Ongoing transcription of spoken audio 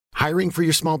Hiring for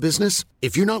your small business?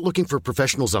 If you're not looking for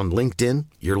professionals on LinkedIn,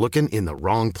 you're looking in the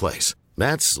wrong place.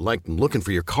 That's like looking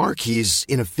for your car keys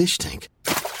in a fish tank.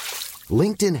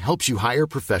 LinkedIn helps you hire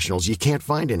professionals you can't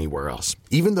find anywhere else,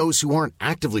 even those who aren't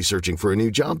actively searching for a new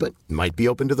job but might be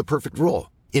open to the perfect role.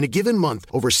 In a given month,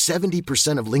 over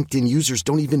 70% of LinkedIn users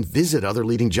don't even visit other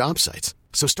leading job sites.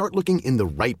 So start looking in the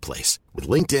right place. With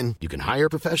LinkedIn, you can hire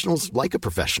professionals like a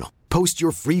professional. Post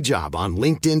your free job on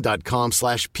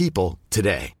linkedin.com/people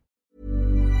today.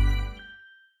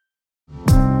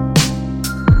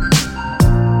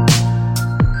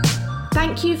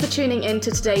 Thank you for tuning in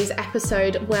to today's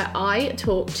episode where I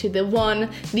talk to the one,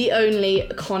 the only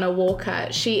Conna Walker.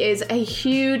 She is a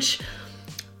huge,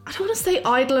 I don't want to say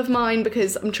idol of mine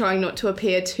because I'm trying not to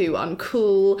appear too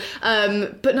uncool,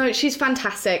 but no, she's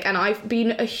fantastic, and I've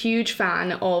been a huge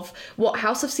fan of what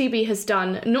House of CB has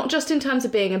done, not just in terms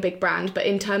of being a big brand, but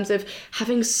in terms of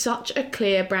having such a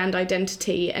clear brand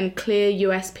identity and clear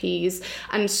USPs,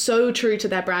 and so true to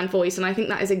their brand voice, and I think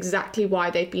that is exactly why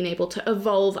they've been able to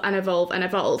evolve and evolve and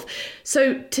evolve.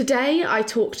 So today I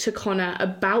talked to Conna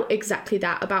about exactly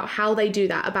that, about how they do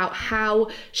that, about how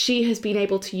she has been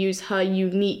able to use her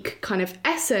unique kind of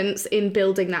essence in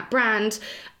building that brand.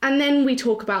 And then we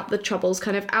talk about the troubles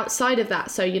kind of outside of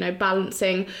that. So, you know,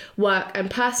 balancing work and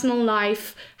personal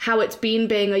life, how it's been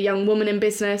being a young woman in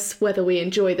business, whether we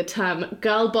enjoy the term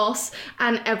girl boss,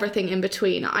 and everything in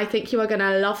between. I think you are going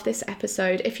to love this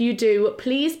episode. If you do,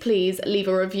 please leave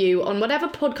a review on whatever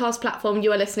podcast platform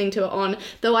you are listening to it on.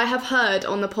 Though I have heard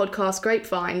on the podcast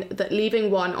grapevine that leaving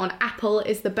one on Apple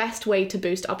is the best way to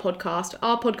boost our podcast.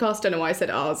 Our podcast, I don't know why I said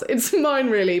ours. It's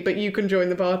mine really, but you can join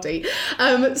the party.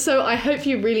 So I hope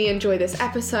you really enjoy this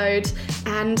episode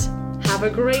and have a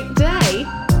great day.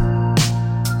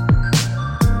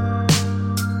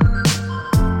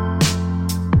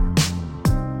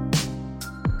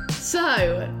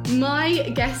 So, my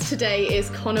guest today is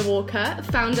Conna Walker,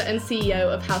 founder and CEO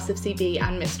of House of CB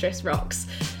and Mistress Rocks.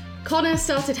 Conna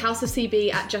started House of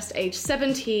CB at just age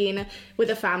 17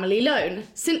 with a family loan.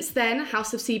 Since then,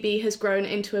 House of CB has grown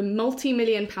into a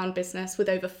multi-million-pound business with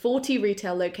over 40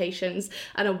 retail locations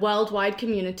and a worldwide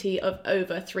community of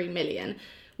over 3 million.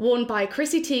 Worn by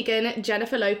Chrissy Teigen,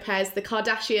 Jennifer Lopez, the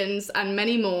Kardashians, and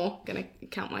many more. I'm gonna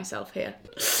count myself here.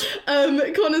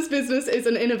 Conna's business is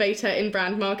an innovator in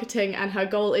brand marketing, and her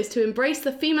goal is to embrace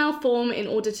the female form in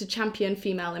order to champion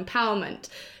female empowerment.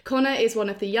 Conna is one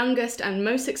of the youngest and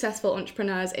most successful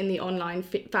entrepreneurs in the online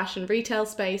fashion retail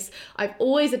space. I've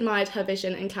always admired her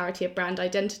vision and clarity of brand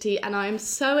identity, and I am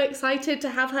so excited to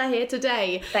have her here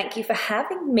today. Thank you for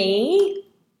having me.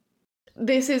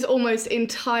 This is almost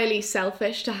entirely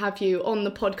selfish to have you on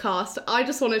the podcast. I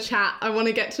just want to chat. I want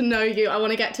to get to know you. I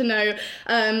want to get to know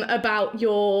about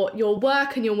your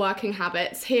work and your working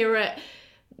habits. Here at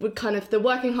kind of the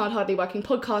Working Hard, Hardly Working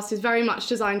podcast is very much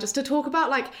designed just to talk about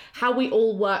like how we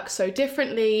all work so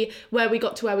differently, where we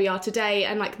got to where we are today,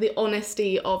 and like the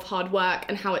honesty of hard work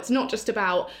and how it's not just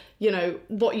about, you know,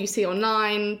 what you see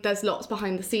online. There's lots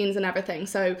behind the scenes and everything.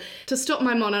 So to stop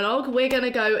my monologue, we're going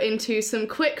to go into some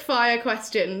quick fire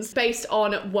questions based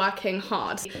on working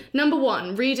hard. Number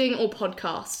 1, reading or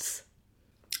podcasts?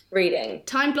 Reading.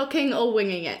 Time blocking or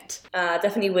winging it?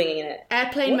 Definitely winging it.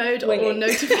 Airplane mode or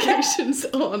notifications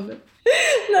on?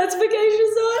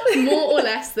 Notifications on. More or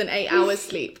less than 8 hours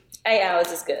sleep? 8 hours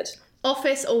is good.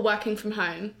 Office or working from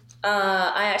home?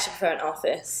 I actually prefer an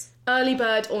office. Early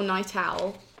bird or night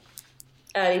owl?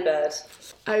 Early bird.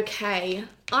 Okay.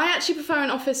 I actually prefer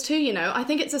an office too, you know. I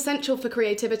think it's essential for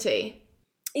creativity.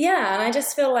 Yeah, and I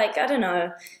just feel like, I don't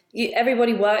know,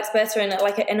 everybody works better in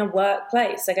a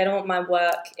workplace. Like, I don't want my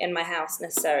work in my house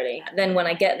necessarily. Then when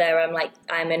I get there,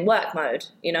 I'm in work mode,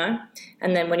 you know?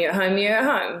 And then when you're at home, you're at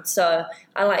home. So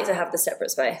I like to have the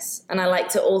separate space. And I like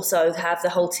to also have the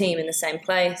whole team in the same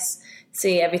place,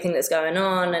 see everything that's going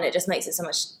on, and it just makes it so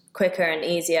much quicker and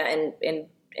easier in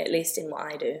at least in what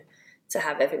I do, to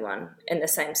have everyone in the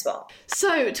same spot.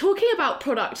 So talking about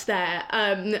product there,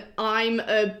 I'm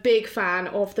a big fan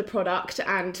of the product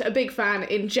and a big fan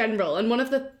in general. And one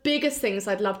of the biggest things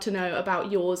I'd love to know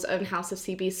about yours and House of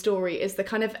CB's story is the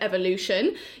kind of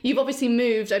evolution. You've obviously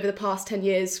moved over the past 10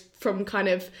 years from kind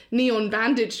of neon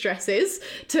bandage dresses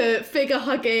to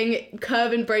figure-hugging,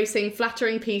 curve-embracing,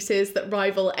 flattering pieces that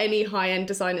rival any high-end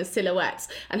designer's silhouettes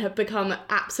and have become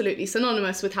absolutely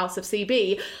synonymous with House of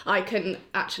CB. I can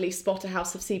actually spot a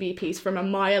House of CB piece from a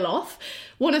mile off.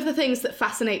 One of the things that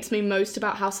fascinates me most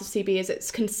about House of CB is its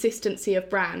consistency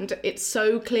of brand. It's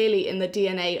so clearly in the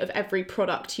DNA of every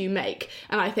product you make.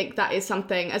 And I think that is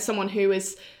something, as someone who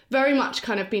is very much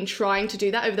kind of been trying to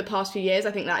do that over the past few years.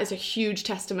 I think that is a huge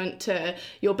testament to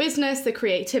your business, the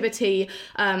creativity,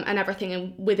 and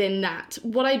everything within that.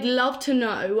 What I'd love to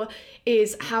know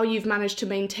is how you've managed to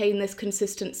maintain this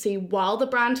consistency while the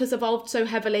brand has evolved so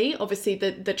heavily. Obviously,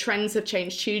 the trends have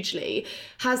changed hugely.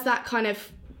 Has that kind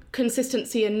of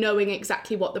consistency and knowing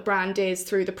exactly what the brand is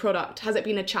through the product, has it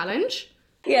been a challenge?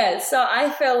 Yeah, so I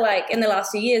feel like in the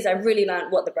last few years, I've really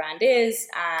learned what the brand is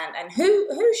and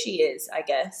who she is, I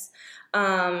guess.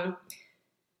 And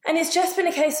it's just been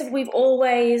a case of we've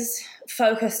always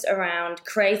focused around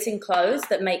creating clothes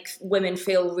that make women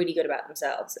feel really good about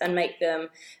themselves and make them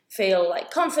feel like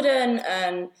confident.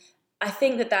 And I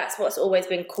think that that's what's always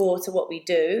been core to what we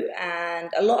do. And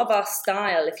a lot of our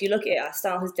style, if you look at it, our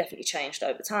style has definitely changed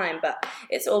over time, but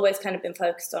it's always kind of been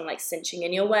focused on like cinching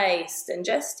in your waist and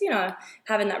just, you know,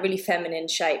 having that really feminine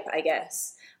shape, I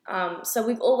guess. So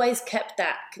we've always kept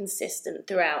that consistent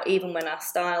throughout, even when our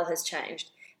style has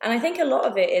changed. And I think a lot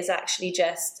of it is actually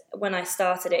just when I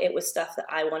started it, it was stuff that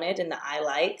I wanted and that I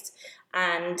liked.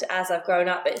 And as I've grown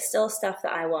up, it's still stuff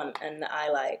that I want and that I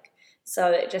like.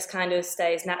 So it just kind of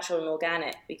stays natural and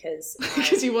organic because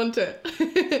you want it.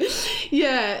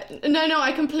 Yeah, no,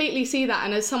 I completely see that.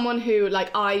 And as someone who, like,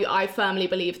 I firmly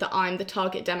believe that I'm the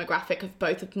target demographic of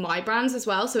both of my brands as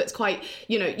well. So it's quite,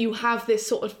 you know, you have this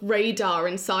sort of radar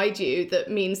inside you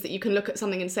that means that you can look at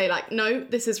something and say like, no,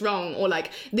 this is wrong, or like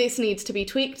this needs to be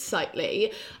tweaked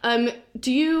slightly.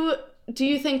 Do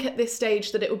you think at this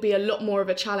stage that it would be a lot more of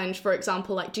a challenge? For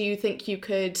example, like, do you think you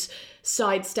could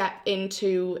sidestep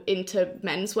into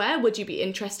menswear? Would you be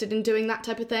interested in doing that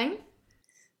type of thing?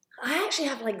 I actually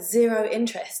have like zero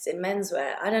interest in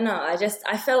menswear. I don't know.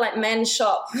 I feel like men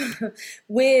shop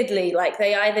weirdly. Like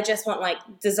they either just want like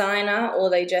designer or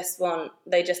they just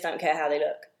don't care how they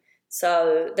look.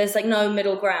 So there's like no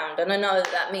middle ground. And I know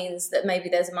that means that maybe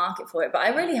there's a market for it, but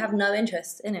I really have no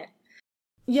interest in it.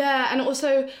 Yeah, and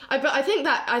also, I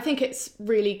think it's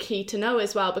really key to know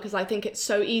as well, because I think it's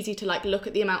so easy to like look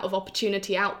at the amount of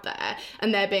opportunity out there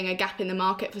and there being a gap in the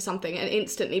market for something and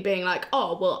instantly being like,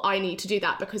 oh, well, I need to do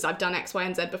that because I've done X, Y,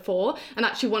 and Z before. And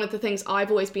actually one of the things I've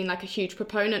always been like a huge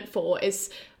proponent for is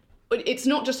it's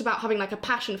not just about having like a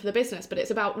passion for the business, but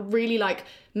it's about really like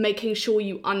making sure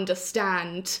you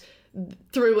understand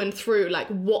through and through like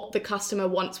what the customer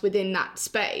wants within that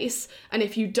space, and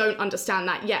if you don't understand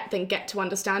that yet, then get to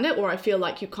understand it, or I feel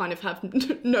like you kind of have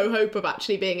no hope of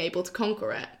actually being able to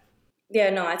conquer it. Yeah,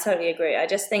 no, I totally agree. I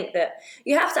just think that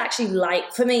you have to actually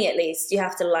like, for me at least, you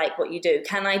have to like what you do.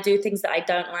 Can I do things that I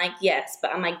don't like? Yes.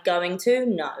 But am I going to?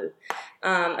 No.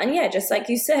 And yeah, just like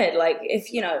you said, like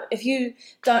if you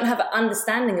don't have an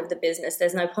understanding of the business,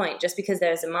 there's no point. Just because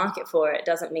there's a market for it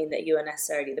doesn't mean that you are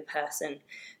necessarily the person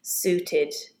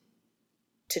suited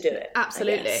to do it.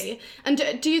 Absolutely. And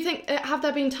do you think, have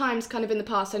there been times kind of in the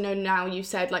past, I know now you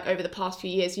said like over the past few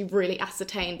years you've really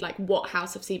ascertained like what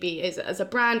House of CB is as a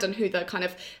brand and who the kind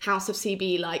of House of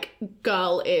CB like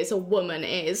girl is or woman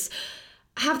is.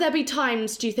 Have there been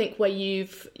times, do you think, where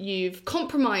you've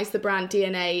compromised the brand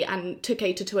DNA and to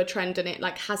cater to a trend and it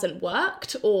like hasn't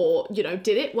worked, or, you know,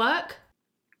 did it work?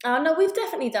 Oh no, we've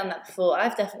definitely done that before.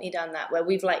 I've definitely done that where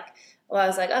we've like, well, I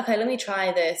was like, okay, let me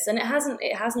try this. And it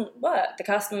hasn't worked. The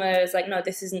customer is like, no,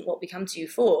 this isn't what we come to you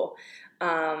for.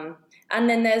 And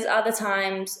then there's other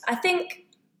times, I think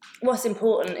what's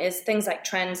important is things like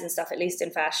trends and stuff, at least in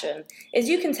fashion, is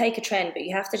you can take a trend, but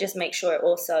you have to just make sure it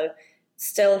also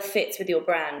still fits with your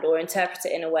brand, or interpret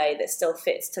it in a way that still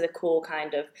fits to the core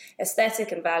kind of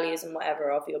aesthetic and values and whatever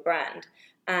of your brand.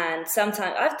 And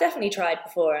sometimes I've definitely tried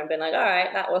before and been like, all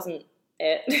right, that wasn't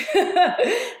it.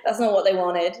 That's not what they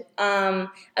wanted. And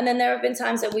then there have been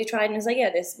times that we tried and it's like, yeah,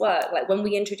 this worked. Like when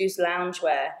we introduced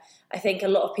loungewear, I think a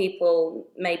lot of people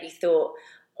maybe thought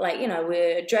like, you know,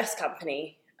 we're a dress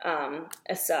company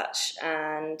as such,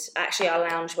 and actually our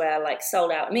loungewear like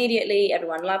sold out immediately.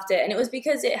 Everyone loved it, and it was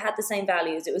because it had the same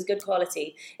values. It was good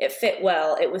quality, it fit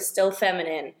well, it was still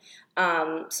feminine.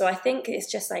 So I think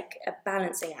it's just like a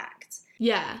balancing act.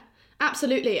 Yeah,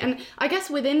 absolutely. And I guess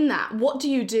within that, what do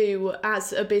you do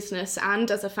as a business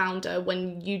and as a founder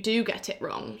when you do get it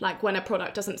wrong? Like when a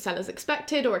product doesn't sell as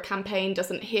expected or a campaign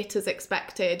doesn't hit as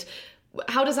expected,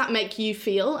 how does that make you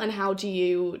feel and how do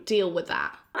you deal with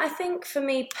that? I think for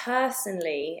me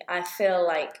personally, I feel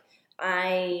like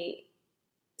I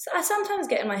So I sometimes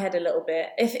get in my head a little bit.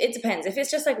 If it depends. If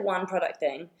it's just like one product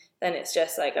thing, then it's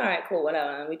just like, all right, cool,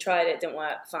 whatever. And we tried it, didn't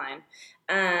work, fine.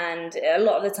 And a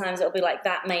lot of the times it'll be like,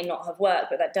 that may not have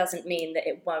worked, but that doesn't mean that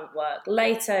it won't work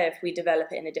later if we develop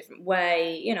it in a different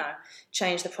way,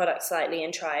 change the product slightly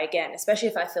and try again, especially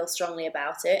if I feel strongly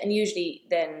about it. And usually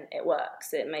then it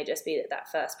works. It may just be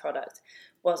that first product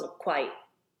wasn't quite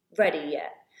ready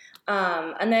yet.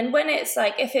 And then when it's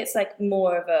like, if it's like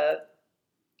more of a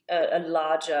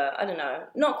larger, I don't know,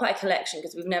 not quite a collection,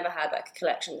 because we've never had like a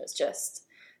collection that's just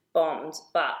bombed,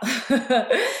 but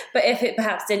but if it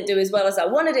perhaps didn't do as well as I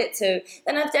wanted it to,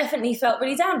 then I've definitely felt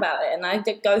really down about it. And I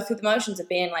did go through the motions of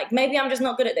being like, maybe I'm just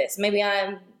not good at this. Maybe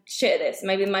I'm shit at this.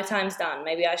 Maybe my time's done.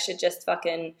 Maybe I should just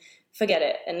fucking forget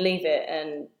it and leave it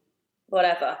and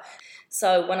whatever.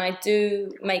 So when I do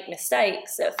make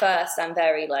mistakes, at first I'm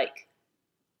very like,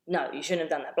 no, you shouldn't have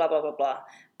done that, blah, blah, blah, blah.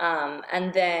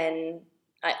 And then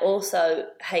I also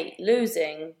hate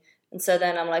losing. And so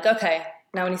then I'm like, okay,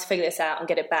 now we need to figure this out and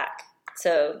get it back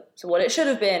to what it should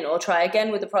have been, or try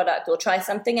again with the product, or try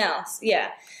something else. Yeah.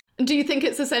 Do you think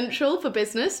it's essential for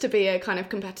business to be a kind of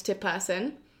competitive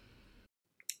person?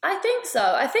 I think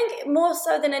so. I think more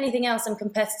so than anything else, I'm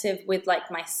competitive with like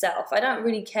myself. I don't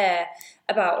really care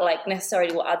about like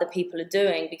necessarily what other people are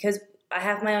doing, because I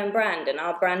have my own brand and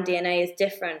our brand DNA is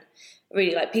different.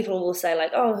 Really, like people will say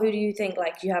like, oh, who do you think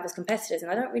like you have as competitors?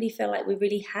 And I don't really feel like we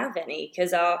really have any,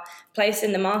 because our place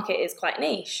in the market is quite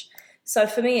niche. So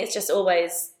for me, it's just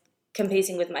always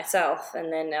competing with myself.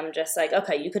 And then I'm just like,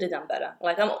 okay, you could have done better.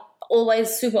 Like I'm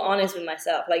always super honest with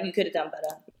myself. Like you could have done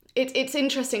better. It's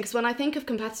interesting, because when I think of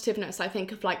competitiveness, I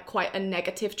think of like quite a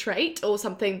negative trait, or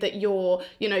something that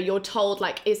you're told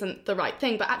like isn't the right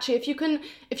thing. But actually, if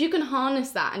you can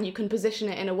harness that and you can position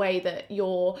it in a way that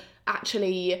you're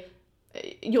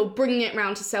bringing it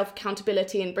around to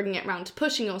self-accountability and bringing it around to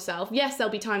pushing yourself. Yes,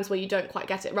 there'll be times where you don't quite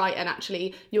get it right and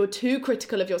actually you're too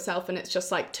critical of yourself and it's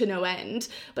just like to no end.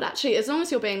 But actually, as long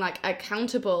as you're being like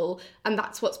accountable and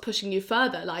that's what's pushing you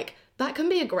further, like that can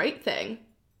be a great thing.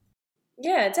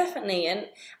 Yeah, definitely.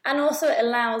 And also it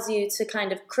allows you to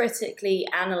kind of critically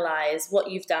analyze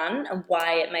what you've done and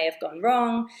why it may have gone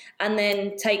wrong, and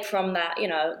then take from that,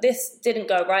 this didn't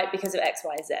go right because of X,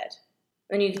 Y, Z.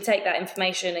 And you can take that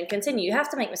information and continue. You have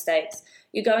to make mistakes.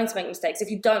 You're going to make mistakes. If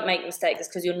you don't make mistakes, it's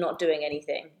because you're not doing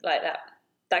anything like that.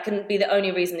 That can be the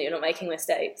only reason that you're not making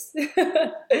mistakes.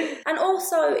 And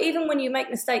also, even when you make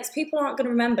mistakes, people aren't going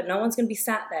to remember. No one's going to be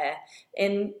sat there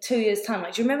in 2 years' time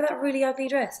like, do you remember that really ugly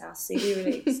dress our CD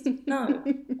released? No.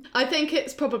 I think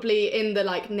it's probably in the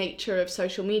like nature of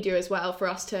social media as well for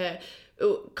us to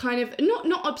kind of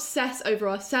not obsess over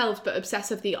ourselves, but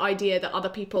obsess of the idea that other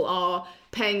people are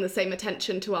paying the same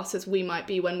attention to us as we might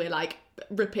be when we're like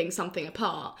ripping something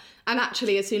apart. And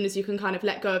actually, as soon as you can kind of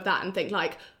let go of that and think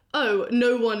like, oh,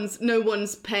 no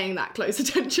one's paying that close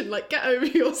attention, like get over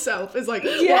yourself. It's like,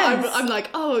 yes. Well, I'm like,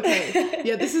 oh, okay,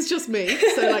 yeah, this is just me,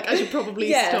 so like I should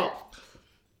probably stop.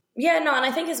 Yeah, no, and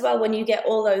I think as well, when you get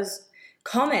all those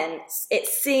comments, it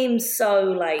seems so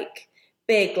like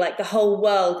big, like the whole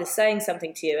world is saying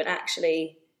something to you, and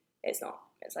actually it's not.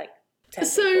 It's like 10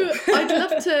 so people. I'd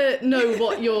love to know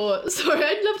what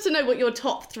your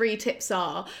top 3 tips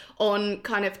are on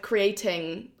kind of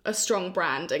creating a strong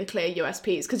brand and clear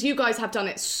USPs, because you guys have done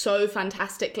it so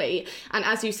fantastically, and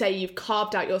as you say, you've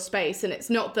carved out your space, and it's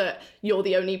not that you're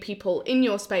the only people in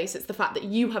your space, it's the fact that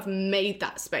you have made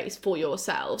that space for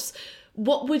yourselves.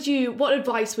 What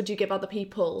advice would you give other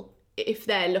people if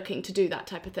they're looking to do that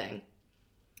type of thing?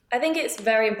 I think it's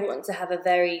very important to have a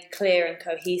very clear and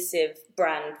cohesive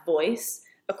brand voice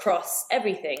across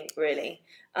everything, really.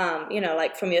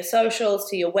 Like from your socials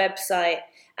to your website.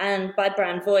 And by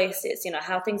brand voice, it's,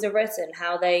 how things are written,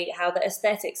 how the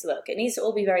aesthetics look. It needs to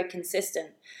all be very consistent,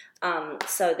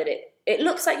 so that it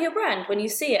looks like your brand when you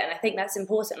see it. And I think that's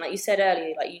important. Like you said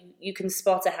earlier, like you can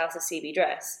spot a House of CB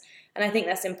dress. And I think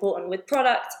that's important with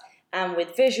product and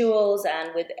with visuals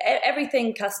and with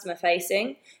everything customer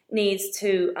facing needs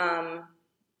to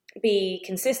be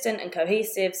consistent and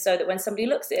cohesive, so that when somebody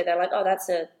looks at it, they're like, oh, that's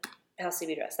a House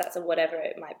CB dress, that's a whatever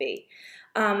it might be.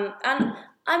 And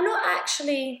I'm not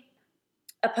actually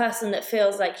a person that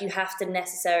feels like you have to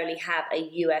necessarily have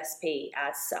a USP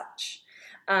as such.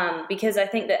 Because I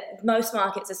think that most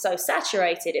markets are so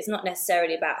saturated, it's not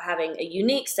necessarily about having a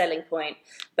unique selling point,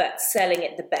 but selling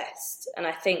it the best. And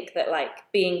I think that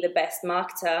like being the best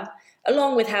marketer,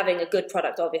 along with having a good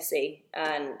product, obviously,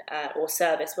 and or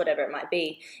service, whatever it might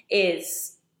be,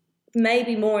 is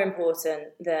maybe more important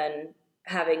than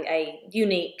having a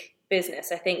unique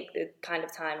business. I think the kind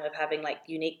of time of having like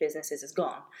unique businesses is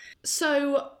gone.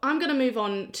 So I'm going to move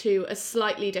on to a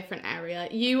slightly different area.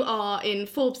 You are in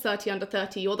Forbes 30 under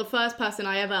 30. You're the first person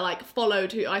I ever like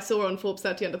followed who I saw on Forbes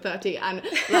 30 under 30, and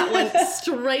that went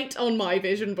straight on my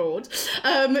vision board.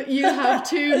 You have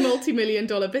 2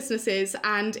 multi-million-dollar businesses,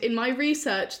 and in my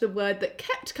research, the word that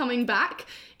kept coming back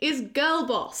is girl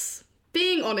boss.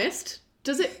 Being honest,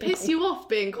 does it piss you off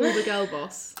being called a girl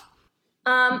boss?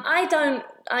 I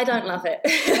don't love it.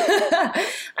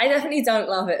 I definitely don't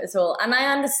love it at all. And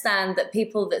I understand that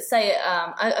people that say it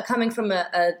are coming from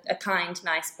a kind,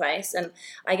 nice place. And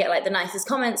I get like the nicest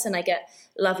comments and I get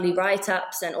lovely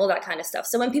write-ups and all that kind of stuff.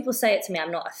 So when people say it to me,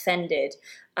 I'm not offended.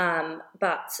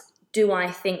 But do I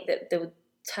think that the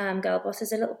term girl boss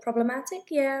is a little problematic?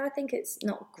 Yeah, I think it's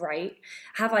not great.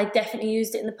 Have I definitely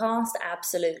used it in the past?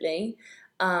 Absolutely.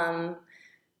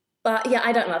 But yeah,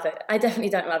 I don't love it. I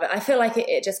definitely don't love it. I feel like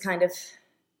it just kind of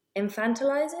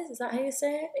infantilizes. Is that how you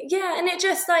say it? Yeah, and it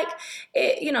just like,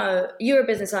 you're a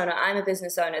business owner, I'm a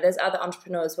business owner. There's other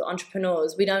entrepreneurs, we're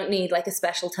entrepreneurs. We don't need like a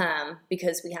special term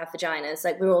because we have vaginas.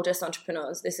 Like we're all just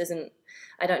entrepreneurs.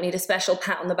 I don't need a special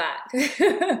pat on the back.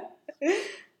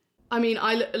 I mean,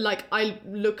 I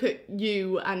look at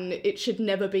you and it should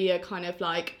never be a kind of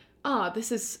like,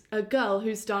 this is a girl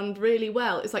who's done really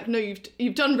well. It's like, no,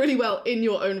 you've done really well in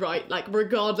your own right, like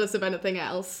regardless of anything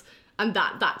else. And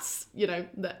that's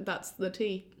that's the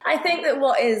tea. I think that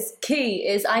what is key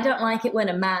is I don't like it when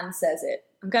a man says it.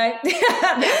 Okay?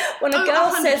 When a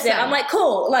girl 100%. Says it, I'm like,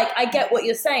 cool. Like, I get what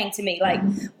you're saying to me. Like,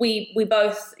 we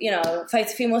both,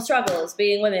 face a few more struggles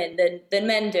being women than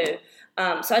men do.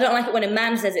 So I don't like it when a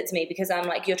man says it to me because I'm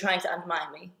like, you're trying to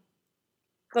undermine me.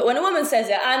 But when a woman says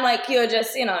it, I'm like, you're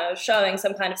just, showing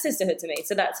some kind of sisterhood to me.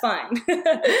 So that's fine.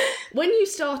 When you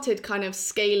started kind of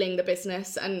scaling the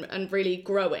business and really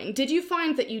growing, did you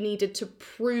find that you needed to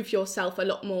prove yourself a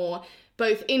lot more,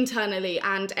 both internally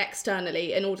and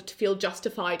externally, in order to feel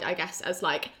justified, I guess, as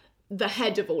like the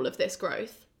head of all of this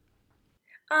growth?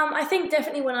 I think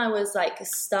definitely when I was like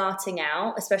starting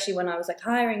out, especially when I was like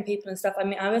hiring people and stuff, I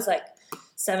mean, I was like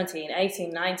 17,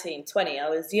 18, 19, 20. I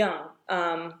was young.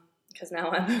 Because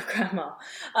now I'm a grandma.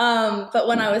 But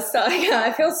when I was starting out,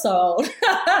 I feel so old.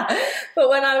 But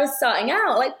when I was starting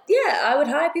out, like, yeah, I would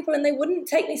hire people and they wouldn't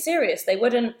take me serious. They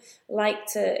wouldn't like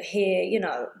to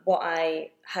hear, what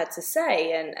I had to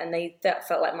say. And that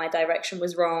felt like my direction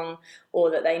was wrong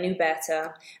or that they knew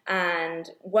better. And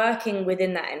working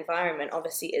within that environment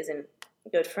obviously isn't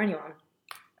good for anyone.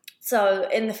 So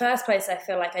in the first place, I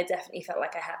feel like I definitely felt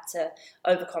like I had to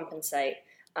overcompensate.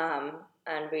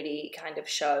 And really kind of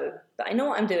show that I know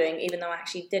what I'm doing, even though I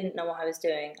actually didn't know what I was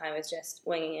doing. I was just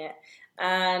winging it.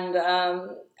 And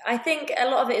I think a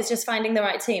lot of it is just finding the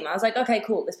right team. I was like, okay,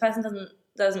 cool, this person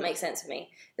doesn't make sense to me.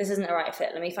 This isn't the right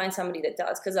fit. Let me find somebody that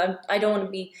does, because I don't want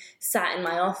to be sat in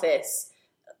my office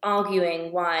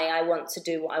arguing why I want to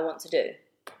do what I want to do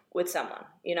with someone,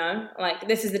 Like,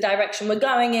 this is the direction we're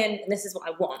going in, and this is what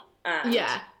I want.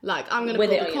 Yeah, like I'm going to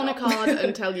pull the Conna card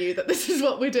and tell you that this is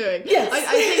what we're doing. Yes. I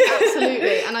think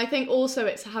absolutely. And I think also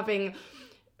it's having,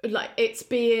 it's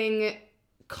being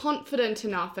confident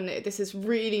enough, and this is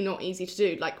really not easy to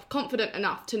do, like confident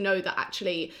enough to know that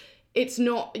actually it's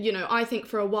not, I think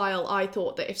for a while I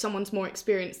thought that if someone's more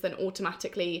experienced, then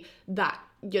automatically that,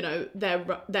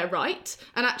 they're right.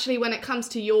 And actually when it comes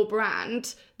to your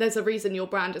brand, there's a reason your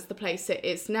brand is the place it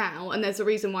is now. And there's a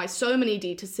reason why so many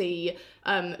D2C,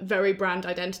 very brand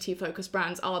identity focused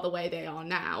brands are the way they are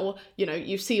now.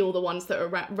 You see all the ones that are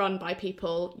run by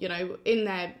people, in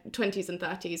their 20s and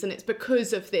 30s. And it's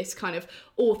because of this kind of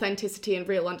authenticity and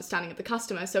real understanding of the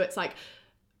customer. So it's like,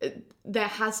 there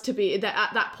has to be, at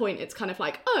that point, it's kind of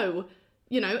like,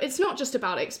 it's not just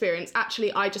about experience.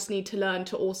 Actually, I just need to learn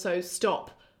to also stop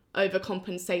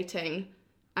overcompensating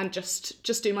and just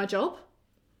do my job.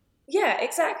 Yeah,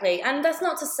 exactly. And that's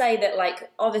not to say that,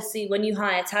 like, obviously when you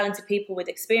hire talented people with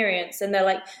experience and they're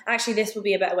like, actually, this would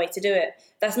be a better way to do it.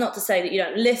 That's not to say that you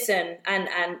don't listen. And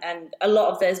a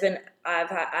lot of I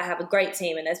have a great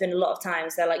team, and there's been a lot of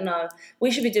times they're like, no,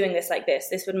 we should be doing this like this.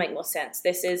 This would make more sense.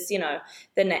 This is,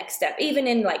 the next step. Even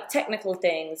in like technical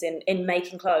things, in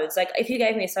making clothes. Like if you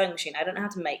gave me a sewing machine, I don't know how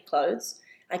to make clothes.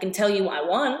 I can tell you what I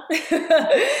want.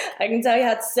 I can tell you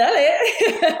how to sell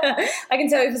it. I can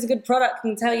tell you if it's a good product. I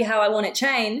can tell you how I want it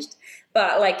changed.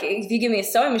 But like, if you give me a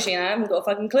sewing machine, I haven't got a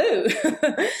fucking clue.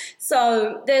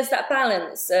 So there's that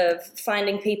balance of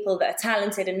finding people that are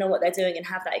talented and know what they're doing and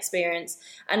have that experience,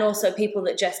 and also people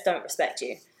that just don't respect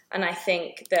you. And I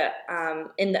think that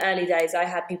in the early days, I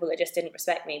had people that just didn't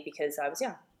respect me because I was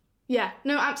young. Yeah,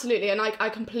 no, absolutely, and I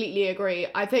completely agree.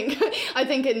 I think I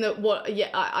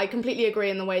completely agree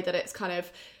in the way that it's kind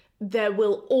of, there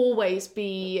will always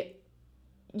be,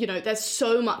 there's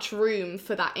so much room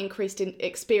for that increased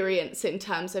experience in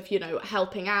terms of,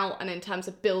 helping out and in terms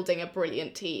of building a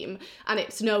brilliant team. And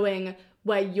it's knowing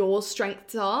where your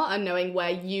strengths are and knowing where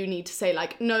you need to say,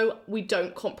 like, no, we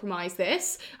don't compromise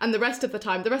this. And the rest of the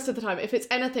time, if it's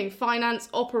anything, finance,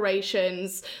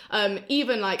 operations,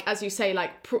 even like, as you say,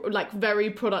 like, very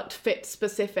product fit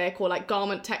specific or like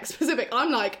garment tech specific,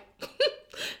 I'm like,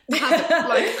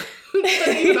 like,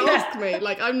 don't even ask me.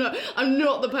 Like, I'm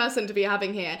not the person to be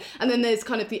having here. And then there's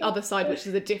kind of the other side, which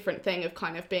is a different thing of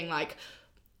kind of being like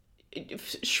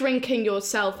shrinking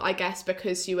yourself, I guess,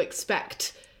 because you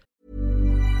expect.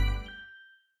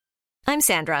 I'm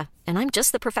Sandra, and I'm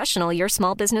just the professional your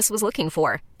small business was looking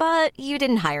for. But you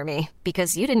didn't hire me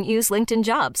because you didn't use LinkedIn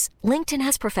Jobs. LinkedIn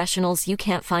has professionals you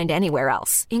can't find anywhere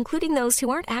else, including those who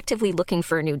aren't actively looking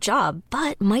for a new job,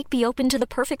 but might be open to the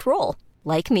perfect role,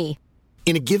 like me.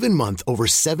 In a given month, over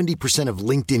 70% of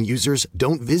LinkedIn users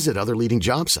don't visit other leading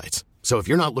job sites. So if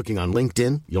you're not looking on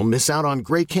LinkedIn, you'll miss out on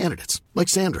great candidates like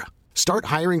Sandra. Start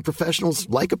hiring professionals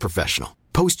like a professional.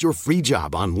 Post your free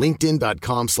job on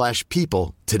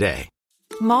linkedin.com/people today.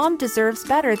 Mom deserves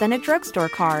better than a drugstore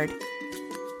card.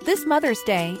 This Mother's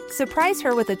Day, surprise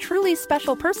her with a truly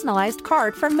special personalized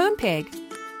card from Moonpig.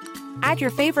 Add your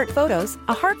favorite photos,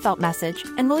 a heartfelt message,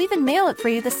 and we'll even mail it for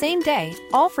you the same day,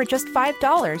 all for just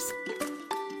 $5.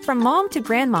 From mom to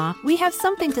grandma, we have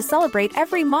something to celebrate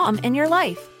every mom in your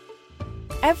life.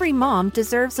 Every mom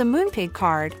deserves a Moonpig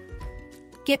card.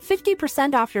 Get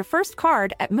 50% off your first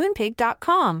card at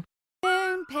moonpig.com.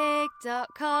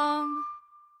 Moonpig.com.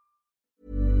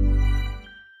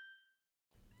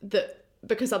 That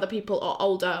because other people are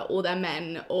older or they're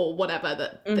men or whatever,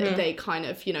 that they kind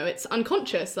of, it's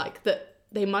unconscious, like that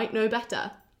they might know better.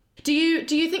 Do you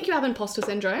think you have imposter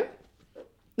syndrome?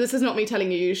 This is not me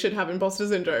telling you should have imposter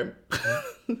syndrome.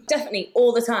 Definitely,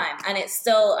 all the time. And I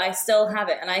still have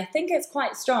it. And I think it's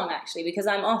quite strong, actually, because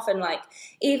I'm often like,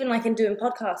 even like in doing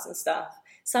podcasts and stuff,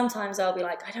 sometimes I'll be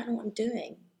like, I don't know what I'm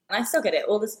doing. And I still get it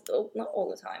not all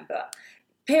the time, but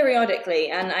periodically.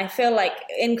 And I feel like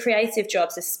in creative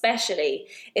jobs especially,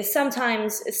 it's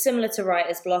sometimes similar to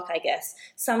writer's block, I guess.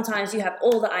 Sometimes you have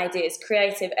all the ideas,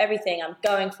 creative, everything. I'm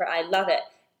going for it. I love it.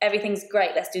 Everything's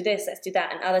great. Let's do this. Let's do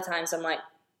that. And other times I'm like,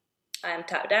 I am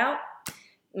tapped out.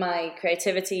 My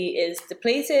creativity is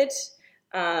depleted.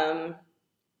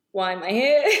 Why am I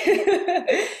here?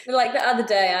 Like the other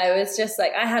day, I was just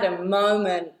like, I had a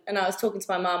moment and I was talking to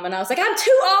my mum and I was like, I'm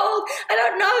too old. I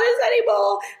don't know this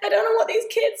anymore. I don't know what these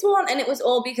kids want. And it was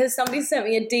all because somebody sent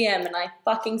me a DM and I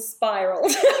fucking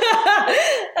spiraled.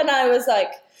 And I was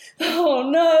like, oh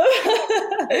no.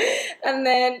 And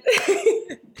then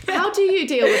how do you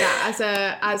deal with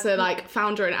that as a like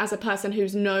founder and as a person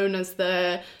who's known as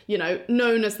the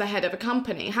head of a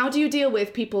company? How do you deal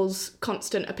with people's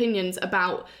constant opinions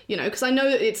about, because I know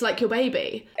that it's like your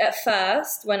baby. At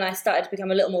first, when I started to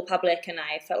become a little more public and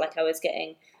I felt like I was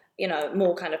getting,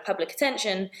 more kind of public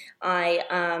attention, I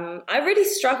really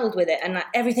struggled with it, and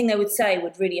everything they would say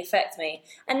would really affect me.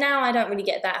 And now I don't really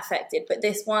get that affected, but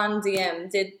this one DM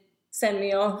did send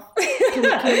me off. Can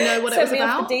we know what it was Send me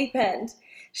about? off the deep end.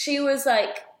 She was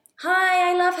like,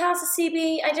 hi, I love House of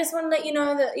CB. I just want to let you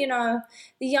know that,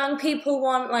 the young people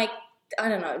want, like, I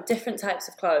don't know, different types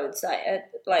of clothes,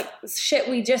 like shit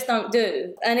we just don't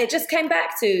do. And it just came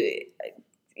back to,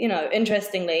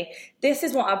 interestingly, this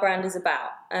is what our brand is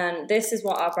about, and this is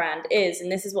what our brand is, and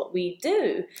this is what we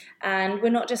do. And we're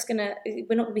not going to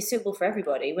be suitable for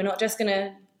everybody. We're not just going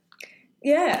to,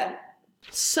 yeah.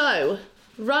 So,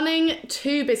 running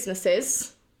two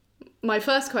businesses, my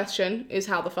first question is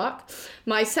how the fuck?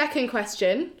 My second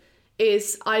question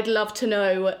is I'd love to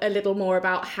know a little more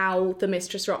about how the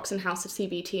Mistress Rocks and House of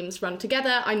CB teams run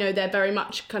together. I know they're very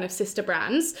much kind of sister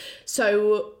brands.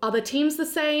 So are the teams the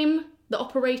same, the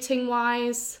operating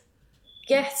wise?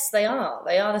 Yes, they are.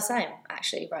 They are the same,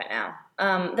 actually, right now.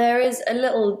 There is a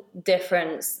little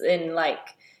difference in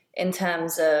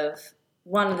terms of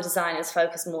one of the designers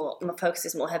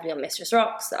focuses more heavily on Mistress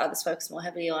Rocks, the others focus more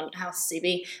heavily on House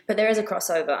CB, but there is a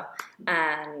crossover,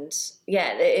 and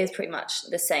yeah, it is pretty much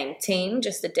the same team,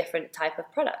 just a different type of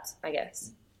product, I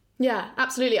guess. Yeah,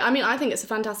 absolutely. I mean, I think it's a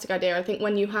fantastic idea. I think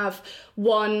when you have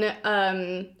one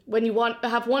brand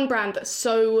that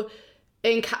so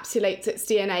encapsulates its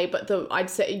DNA, but I'd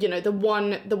say, the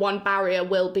one barrier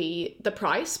will be the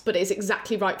price, but it's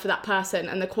exactly right for that person,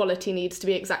 and the quality needs to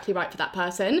be exactly right for that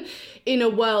person in a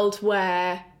world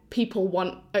where people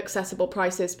want accessible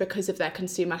prices because of their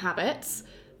consumer habits.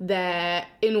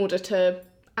 In order to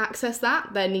access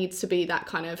that, there needs to be that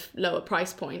kind of lower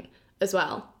price point as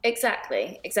well.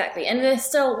 Exactly. And we're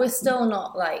still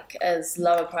not like as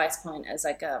lower price point as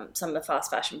like some of the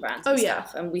fast fashion brands and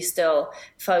stuff. And we still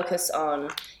focus on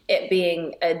it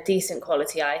being a decent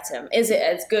quality item. Is it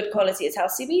as good quality as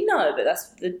House CB? No, but that's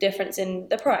the difference in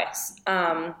the price.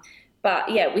 But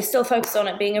yeah, we still focus on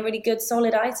it being a really good,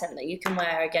 solid item that you can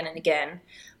wear again and again.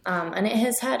 And it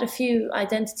has had a few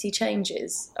identity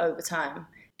changes over time.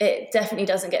 It definitely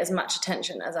doesn't get as much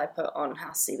attention as I put on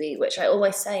House CB, which I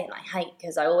always say and I hate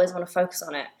because I always want to focus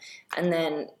on it. And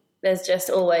then there's just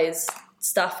always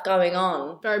stuff going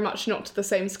on. Very much not to the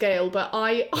same scale, but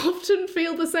I often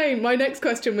feel the same. My next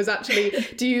question was actually,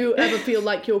 do you ever feel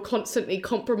like you're constantly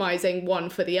compromising one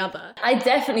for the other? I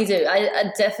definitely do.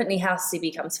 I definitely House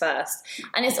CB comes first.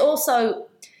 And it's also...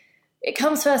 It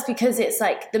comes first because it's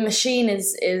like the machine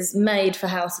is made for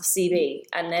House of CB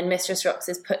and then Mistress Rocks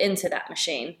is put into that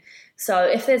machine. So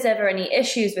if there's ever any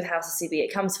issues with House of CB,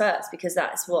 it comes first because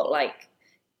that's what like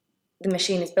the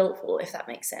machine is built for, if that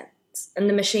makes sense. And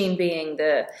the machine being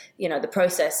the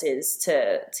processes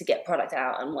to get product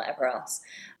out and whatever else.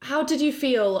 How did you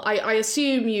feel? I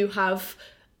assume you have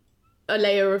a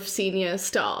layer of senior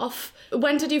staff.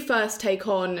 When did you first take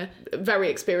on very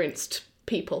experienced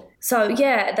people? So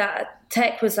yeah, that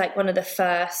tech was like one of the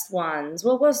first ones.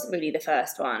 Well, it wasn't really the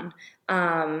first one.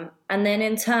 And then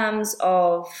in terms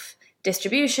of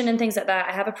distribution and things like that,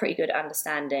 I have a pretty good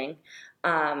understanding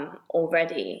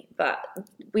already. But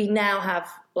we now have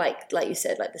like you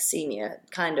said, like the senior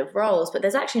kind of roles, but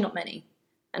there's actually not many.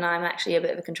 And I'm actually a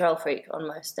bit of a control freak on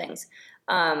most things.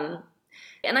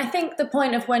 And I think the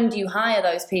point of when do you hire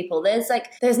those people,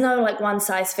 there's no like one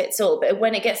size fits all, but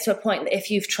when it gets to a point that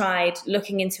if you've tried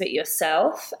looking into it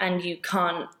yourself and you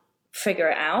can't figure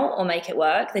it out or make it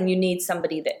work, then you need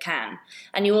somebody that can.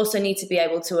 And you also need to be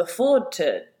able to afford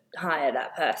to hire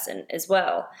that person as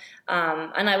well.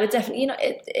 And I would definitely,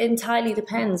 it entirely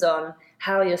depends on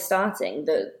how you're starting,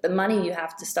 the money you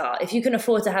have to start. If you can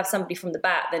afford to have somebody from the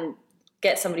bat, then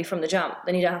get somebody from the jump,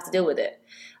 then you don't have to deal with it.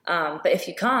 But if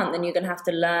you can't, then you're going to have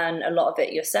to learn a lot of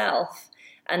it yourself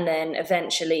and then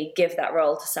eventually give that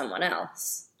role to someone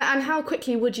else. And how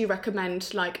quickly would you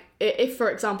recommend, like, if, for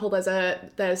example,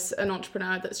 there's an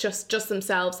entrepreneur that's just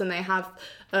themselves and they have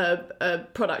a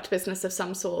product business of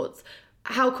some sort,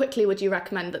 how quickly would you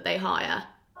recommend that they hire?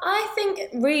 I think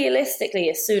realistically,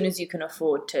 as soon as you can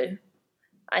afford to.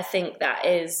 I think that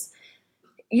is,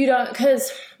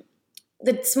 because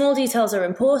the small details are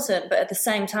important, but at the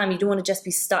same time, you don't want to just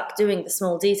be stuck doing the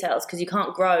small details because you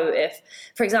can't grow if,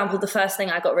 for example, the first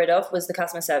thing I got rid of was the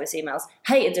customer service emails.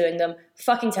 Hated doing them,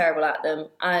 fucking terrible at them,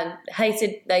 and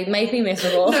they made me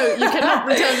miserable. No, you cannot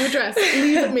return your address.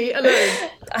 Leave me alone.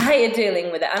 I hated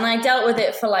dealing with it, and I dealt with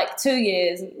it for like 2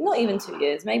 years, not even 2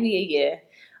 years, maybe a year.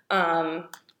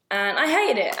 And I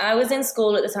hated it. I was in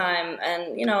school at the time,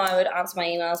 and, I would answer my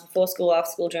emails before school,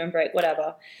 after school, during break,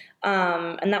 whatever.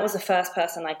 And that was the first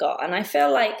person I got. And I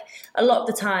feel like a lot of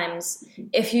the times,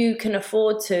 if you can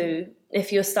afford to,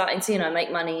 if you're starting to,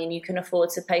 make money and you can afford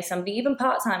to pay somebody, even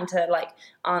part-time, to like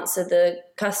answer the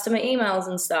customer emails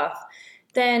and stuff,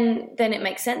 then it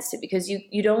makes sense to, because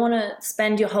you don't want to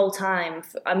spend your whole time,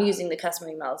 I'm using the customer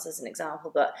emails as an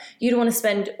example, but you don't want to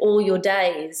spend all your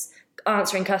days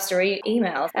answering customer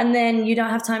emails and then you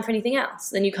don't have time for anything else,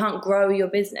 then you can't grow your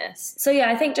business. So yeah,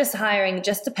 I think just hiring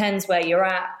just depends where you're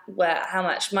at, how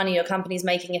much money your company's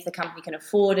making, if the company can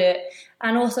afford it,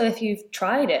 and also if you've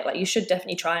tried it. Like, you should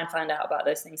definitely try and find out about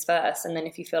those things first, and then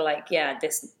if you feel like, yeah,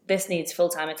 this needs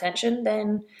full-time attention,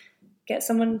 then get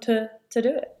someone to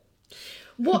do it.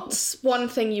 What's one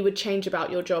thing you would change about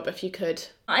your job if you could?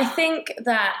 I think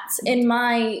that in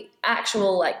my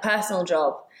actual like personal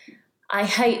job, I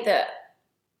hate that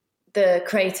the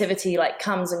creativity like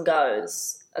comes and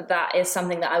goes. That is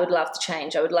something that I would love to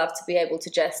change. I would love to be able to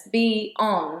just be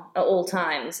on at all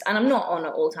times, and I'm not on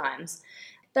at all times.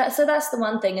 So that's the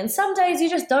one thing. And some days you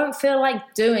just don't feel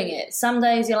like doing it. Some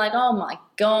days you're like, oh my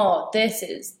God, this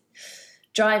is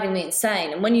driving me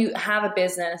insane. And when you have a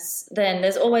business, then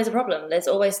there's always a problem. There's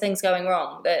always things going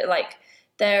wrong.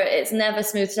 It's never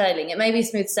smooth sailing. It may be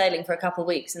smooth sailing for a couple of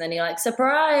weeks, and then you're like,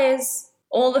 surprise!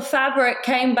 All the fabric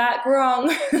came back wrong.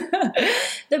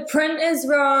 The print is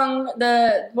wrong.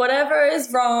 The whatever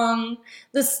is wrong.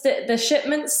 The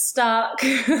shipment's stuck.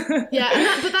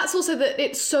 Yeah, but that's also that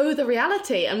it's so the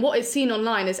reality. And what is seen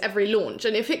online is every launch.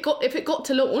 And if it got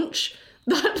to launch,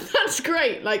 that's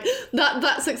great. Like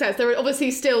that's success. There are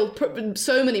obviously still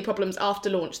so many problems after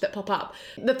launch that pop up.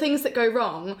 The things that go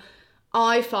wrong,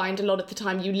 I find a lot of the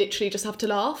time you literally just have to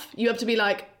laugh. You have to be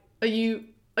like, are you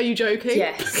Are you joking?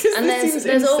 Yes. And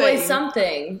there's always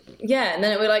something. Yeah. And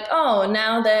then we're like, oh,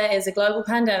 now there is a global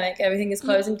pandemic. Everything is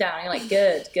closing down. You're like,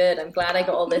 good. I'm glad I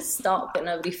got all this stock that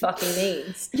nobody fucking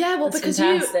needs. Yeah, well, That's because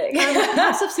fantastic.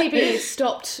 Massive CB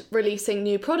stopped releasing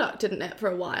new product, didn't it, for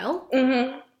a while?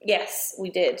 Mm-hmm. Yes, we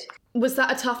did. Was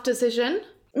that a tough decision?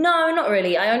 No, not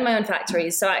really. I own my own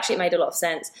factories, so actually it made a lot of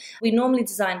sense. We normally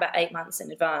design about 8 months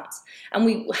in advance, and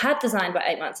we had designed about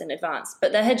 8 months in advance,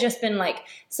 but there had just been like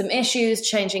some issues,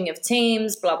 changing of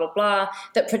teams, blah, blah, blah,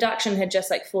 that production had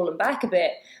just like fallen back a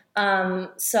bit.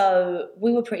 So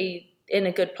we were pretty in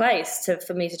a good place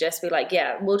for me to just be like,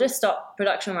 yeah, we'll just stop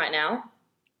production right now,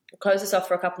 close this off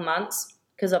for a couple months,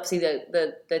 because obviously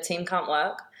the team can't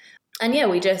work. And yeah,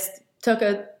 we just took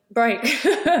a break.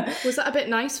 Was that a bit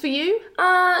nice for you?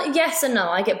 Yes and no.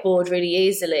 I get bored really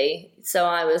easily. So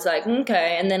I was like,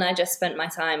 okay. And then I just spent my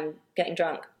time getting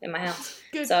drunk in my house.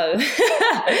 Good. So,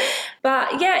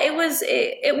 but yeah,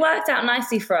 it worked out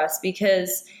nicely for us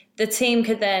because the team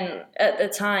could then, at the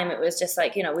time, it was just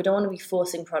like, we don't want to be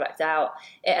forcing product out.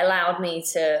 It allowed me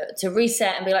to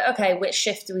reset and be like, okay, which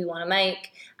shift do we want to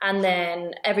make? And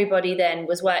then everybody then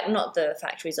was working, not the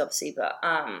factories obviously, but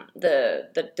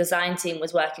the design team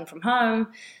was working from home.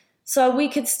 So we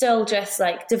could still just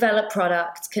like develop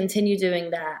product, continue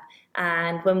doing that.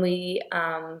 And when we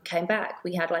came back,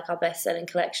 we had like our best selling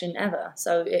collection ever.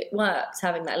 So it worked,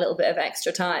 having that little bit of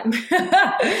extra time.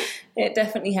 It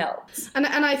definitely helps. And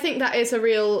I think that is a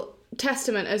real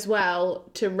testament as well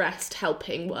to rest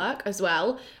helping work as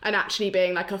well, and actually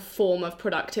being like a form of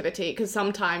productivity, because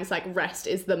sometimes like rest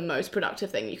is the most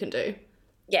productive thing you can do.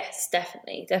 Yes,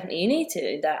 definitely. You need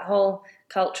to. That whole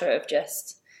culture of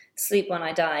just sleep when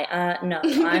I die. No,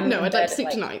 no, I'd like to sleep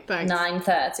tonight, thanks.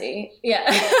 9:30.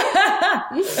 Yeah.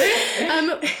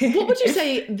 What would you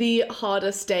say the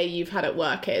hardest day you've had at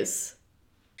work is?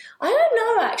 I don't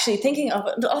know, actually. Thinking of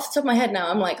it off the top of my head now,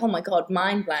 I'm like, oh my God,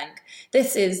 mind blank.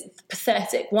 This is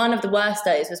pathetic. One of the worst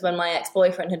days was when my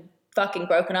ex-boyfriend had fucking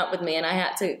broken up with me and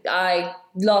I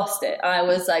lost it. I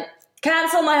was like,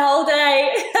 cancel my whole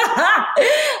day.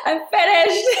 I'm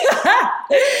finished.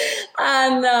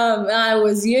 And I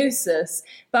was useless.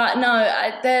 But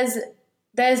no,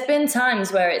 there's been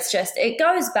times where it's just, it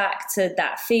goes back to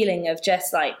that feeling of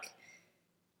just like,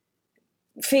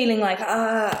 feeling like,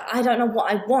 I don't know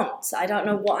what I want. I don't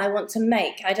know what I want to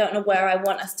make. I don't know where I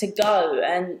want us to go.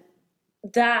 And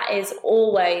that is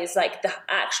always like the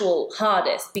actual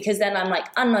hardest, because then I'm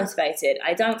like unmotivated.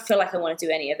 I don't feel like I want to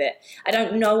do any of it. I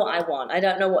don't know what I want. I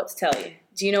don't know what to tell you.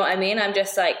 Do you know what I mean? I'm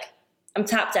just like, I'm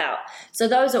tapped out. So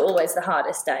those are always the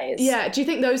hardest days. Yeah. Do you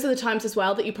think those are the times as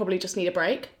well that you probably just need a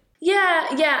break? Yeah,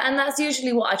 and that's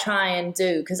usually what I try and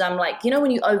do, because I'm like,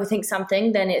 when you overthink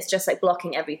something, then it's just like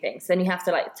blocking everything. So then you have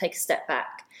to like take a step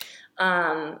back.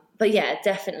 But yeah,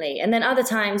 definitely. And then other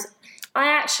times, I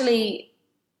actually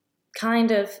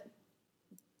kind of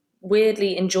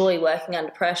weirdly enjoy working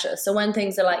under pressure. So when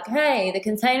things are like, hey, the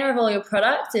container of all your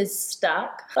product is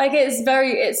stuck, like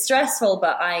it's stressful,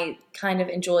 but I kind of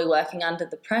enjoy working under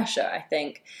the pressure, I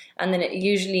think. And then it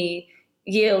usually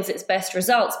yields its best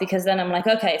results, because then I'm like,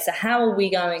 okay, so how are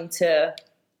we going to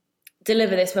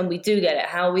deliver this when we do get it?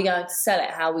 How are we going to sell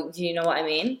it? Do you know what I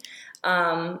mean?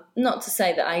 Not to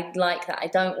say that I like that I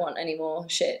don't want any more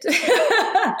shit.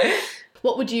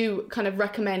 What would you kind of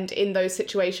recommend in those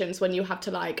situations when you have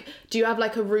to like, do you have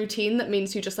like a routine that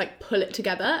means you just like pull it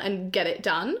together and get it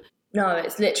done? No,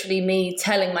 it's literally me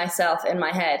telling myself in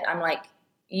my head, I'm like,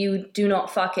 you do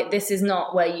not fuck it. This is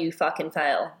not where you fucking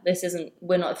fail.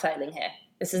 We're not failing here.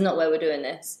 This is not where we're doing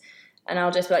this. And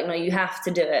I'll just be like, no, you have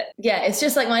to do it. Yeah, it's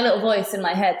just like my little voice in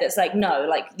my head that's like, no,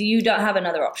 like you don't have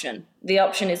another option. The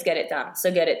option is get it done. So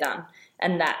get it done.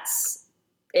 And that's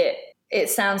it. It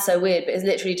sounds so weird, but it's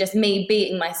literally just me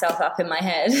beating myself up in my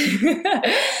head.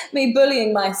 Me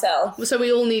bullying myself. So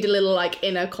we all need a little like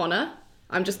inner Conna.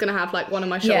 I'm just going to have like one on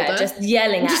my shoulder. Yeah, just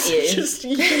yelling at you. Just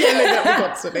yelling at me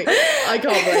constantly. I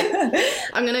can't wait.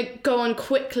 I'm going to go on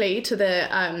quickly to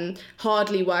the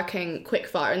hardly working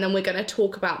quickfire, and then we're going to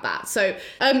talk about that. So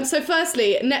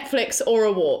firstly, Netflix or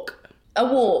a walk? A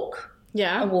walk.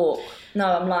 Yeah? A walk. No,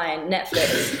 I'm lying.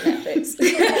 Netflix.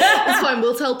 That's fine.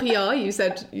 We'll tell PR you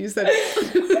said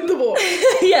the walk.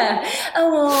 Yeah, a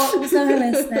walk. So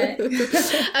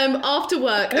holistic. After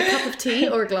work, a cup of tea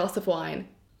or a glass of wine?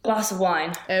 Glass of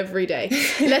wine. Every day.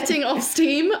 Letting off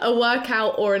steam, a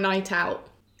workout or a night out?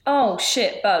 Oh,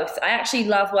 shit, both. I actually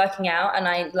love working out and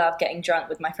I love getting drunk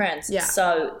with my friends. Yeah.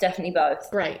 So definitely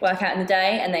both. Great. Work out in the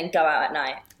day and then go out at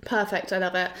night. Perfect, I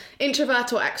love it.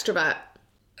 Introvert or extrovert?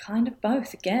 Kind of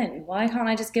both again. Why can't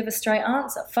I just give a straight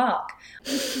answer? Fuck.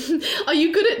 Are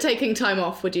you good at taking time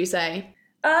off, would you say?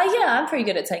 Yeah, I'm pretty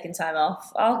good at taking time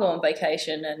off. I'll go on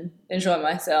vacation and enjoy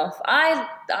myself.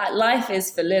 Life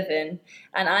is for living,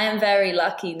 and I am very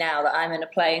lucky now that I'm in a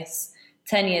place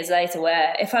 10 years later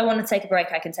where if I want to take a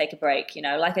break, I can take a break. You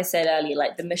know, like I said earlier,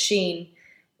 like the machine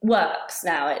works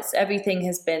now. Everything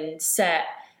has been set,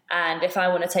 and if I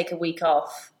want to take a week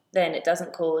off, then it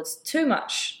doesn't cause too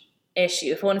much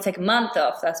issue. If I want to take a month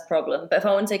off, that's a problem. But if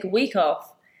I want to take a week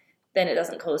off, then it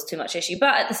doesn't cause too much issue.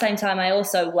 But at the same time, I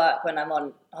also work when I'm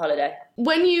on holiday.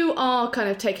 When you are kind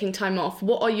of taking time off,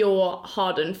 what are your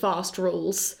hard and fast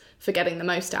rules for getting the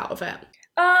most out of it?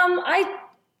 I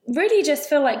really just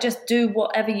feel like just do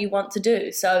whatever you want to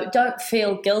do. So don't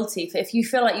feel guilty. If you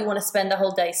feel like you want to spend the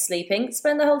whole day sleeping,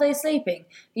 spend the whole day sleeping.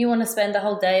 If you want to spend the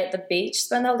whole day at the beach,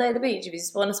 spend the whole day at the beach. If you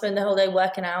just want to spend the whole day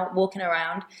working out, walking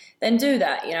around, then do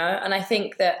that, you know? And I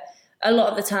think that a lot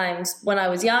of the times when I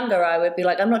was younger, I would be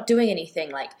like, I'm not doing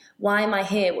anything. Like, why am I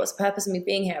here? What's the purpose of me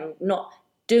being here? I'm not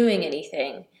doing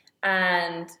anything.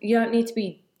 And you don't need to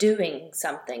be doing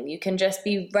something. You can just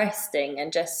be resting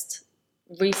and just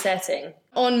resetting.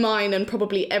 On mine and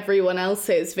probably everyone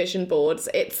else's vision boards,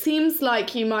 it seems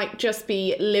like you might just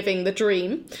be living the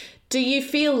dream. Do you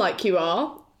feel like you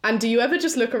are? And do you ever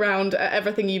just look around at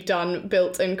everything you've done,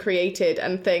 built and created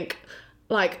and think,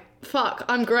 like, fuck,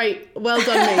 I'm great. Well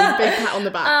done me. Big pat on the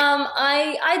back.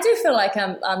 I do feel like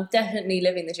I'm definitely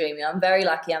living the dream. You know, I'm very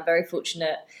lucky. I'm very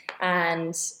fortunate,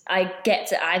 and I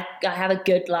have a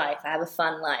good life. I have a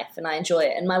fun life, and I enjoy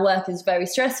it. And my work is very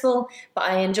stressful, but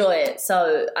I enjoy it.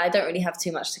 So I don't really have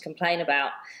too much to complain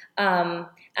about.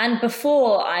 And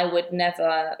before, I would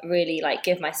never really like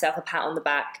give myself a pat on the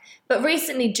back. But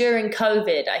recently, during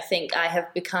COVID, I think I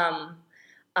have become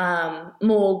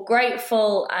more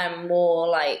grateful and more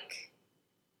like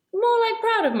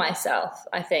proud of myself.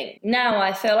 I think now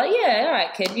I feel like, yeah, all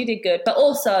right, kid, you did good. But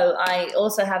also I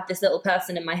also have this little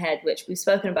person in my head, which we've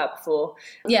spoken about before.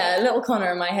 Yeah, a little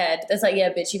Connor in my head that's like, yeah,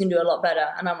 bitch, you can do a lot better.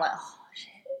 And I'm like, oh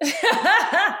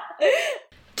shit.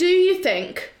 Do you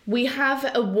think we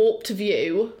have a warped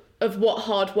view of what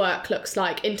hard work looks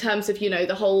like in terms of, you know,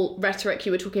 the whole rhetoric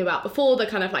you were talking about before, the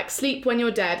kind of like sleep when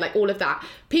you're dead, like all of that?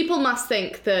 People must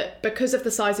think that because of the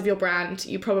size of your brand,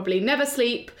 you probably never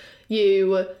sleep,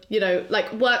 you know,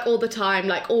 like work all the time,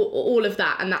 like all of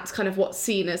that. And that's kind of what's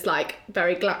seen as like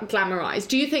very glamorized.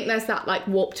 Do you think there's that like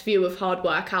warped view of hard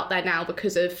work out there now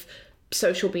because of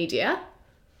social media?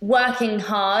 Working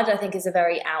hard, I think, is a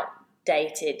very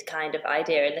outdated kind of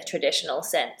idea in the traditional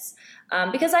sense.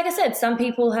 Because like I said, some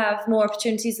people have more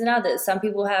opportunities than others. Some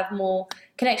people have more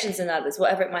connections than others,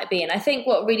 whatever it might be. And I think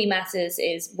what really matters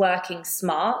is working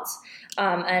smart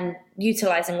and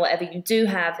utilizing whatever you do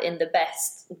have in the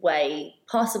best way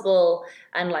possible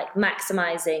and like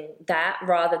maximizing that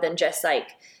rather than just like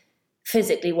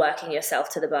physically working yourself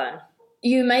to the bone.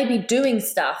 You may be doing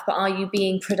stuff, but are you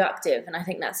being productive? And I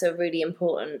think that's a really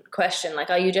important question. Like,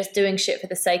 are you just doing shit for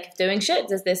the sake of doing shit?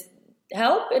 Does this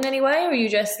help in any way? Or are you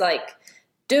just like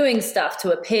doing stuff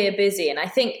to appear busy? And I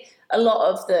think a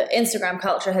lot of the Instagram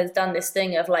culture has done this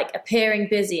thing of like appearing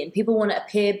busy, and people want to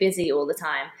appear busy all the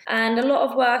time. And a lot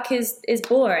of work is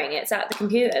boring. It's at the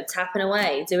computer, tapping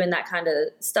away, doing that kind of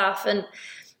stuff. And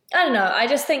I don't know, I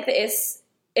just think that it's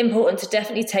important to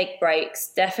definitely take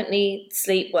breaks, definitely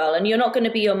sleep well. And you're not going to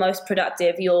be your most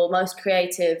productive, your most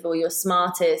creative, or your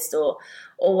smartest, or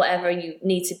whatever you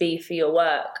need to be for your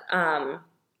work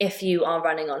if you are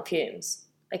running on fumes.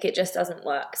 Like, it just doesn't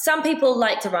work. Some people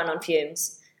like to run on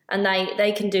fumes, and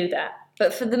they can do that.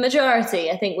 But for the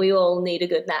majority, I think we all need a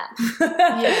good nap.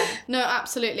 Yeah, no,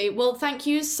 absolutely. Well, thank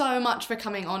you so much for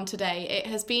coming on today. It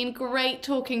has been great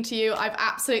talking to you. I've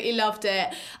absolutely loved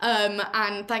it.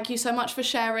 And thank you so much for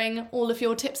sharing all of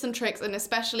your tips and tricks, and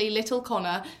especially little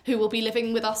Connor, who will be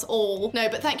living with us all. No,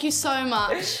 but thank you so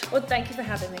much. Well, thank you for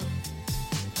having me.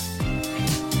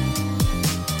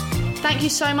 Thank you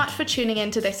so much for tuning in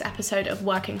to this episode of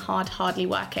Working Hard, Hardly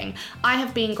Working. I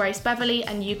have been Grace Beverley,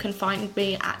 and you can find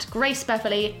me at Grace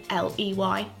Beverley,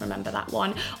 Ley, remember that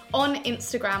one, on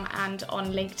Instagram and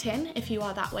on LinkedIn if you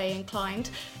are that way inclined.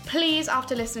 Please,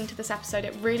 after listening to this episode,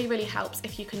 it really, really helps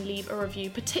if you can leave a review,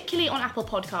 particularly on Apple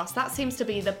Podcasts. That seems to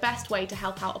be the best way to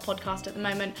help out a podcast at the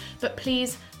moment. But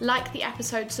please like the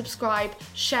episode, subscribe,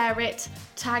 share it,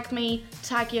 tag me,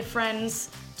 tag your friends,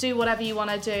 do whatever you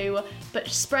want to do, but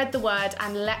spread the word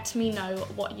and let me know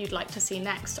what you'd like to see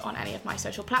next on any of my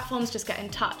social platforms. Just get in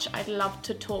touch. I'd love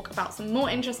to talk about some more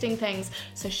interesting things,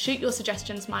 so shoot your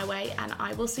suggestions my way, and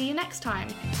I will see you next time.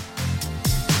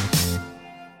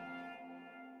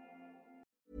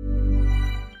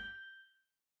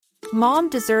 Mom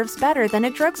deserves better than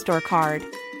a drugstore card.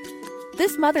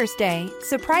 This Mother's Day,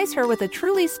 surprise her with a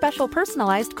truly special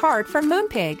personalized card from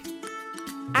Moonpig.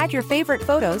 Add your favorite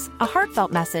photos, a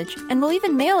heartfelt message, and we'll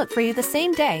even mail it for you the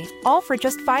same day, all for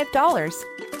just $5.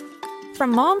 From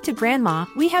mom to grandma,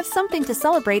 we have something to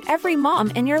celebrate every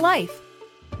mom in your life.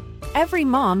 Every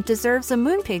mom deserves a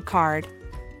Moonpig card.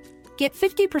 Get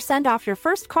 50% off your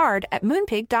first card at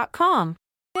moonpig.com.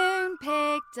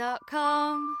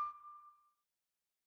 Moonpig.com.